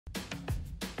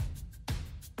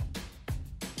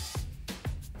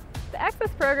The Access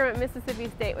program at Mississippi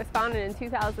State was founded in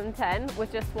 2010 with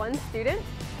just one student.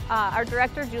 Our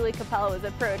director, Julie Capella, was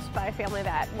approached by a family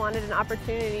that wanted an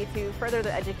opportunity to further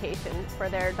the education for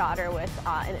their daughter with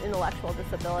an intellectual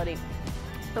disability.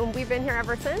 So we've been here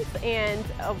ever since, and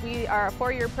we are a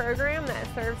 4-year program that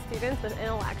serves students with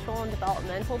intellectual and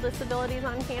developmental disabilities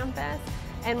on campus.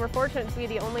 And we're fortunate to be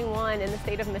the only one in the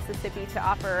state of Mississippi to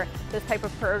offer this type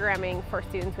of programming for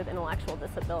students with intellectual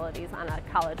disabilities on a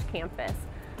college campus.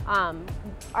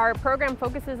 Our program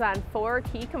focuses on 4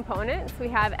 key components. We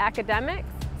have academics,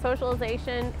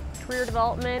 socialization, career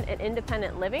development, and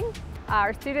independent living.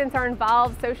 Our students are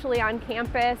involved socially on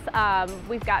campus.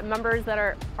 We've got students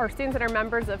that are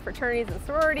members of fraternities and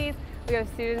sororities. We have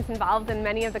students involved in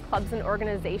many of the clubs and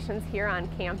organizations here on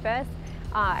campus.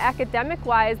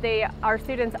 Academic-wise, our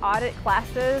students audit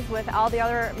classes with all the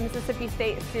other Mississippi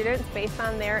State students based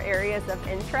on their areas of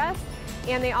interest.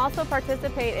 And they also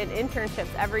participate in internships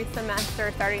every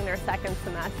semester, starting their 2nd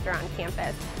semester on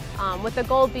campus, with the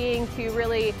goal being to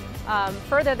really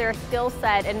further their skill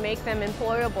set and make them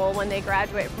employable when they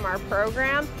graduate from our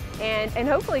program, and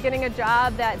hopefully getting a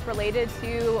job that's related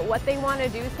to what they want to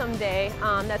do someday,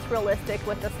 that's realistic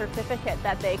with the certificate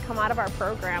that they come out of our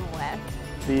program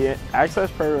with. The Access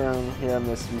program here at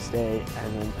Mississippi State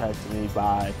has impacted me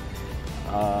by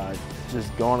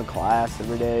just going to class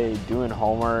every day, doing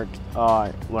homework,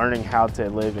 learning how to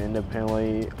live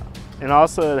independently. And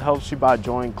also it helps you by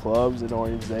joining clubs and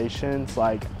organizations.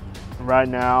 Like right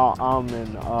now I'm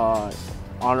an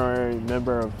honorary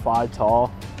member of Phi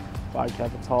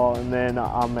Kappa Tau, and then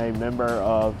I'm a member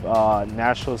of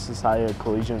National Society of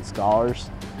Collegiate Scholars.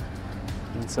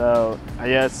 And so I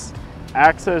guess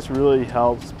Access really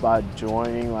helps by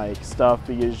joining stuff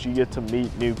because you get to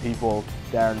meet new people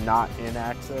that are not in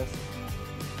Access.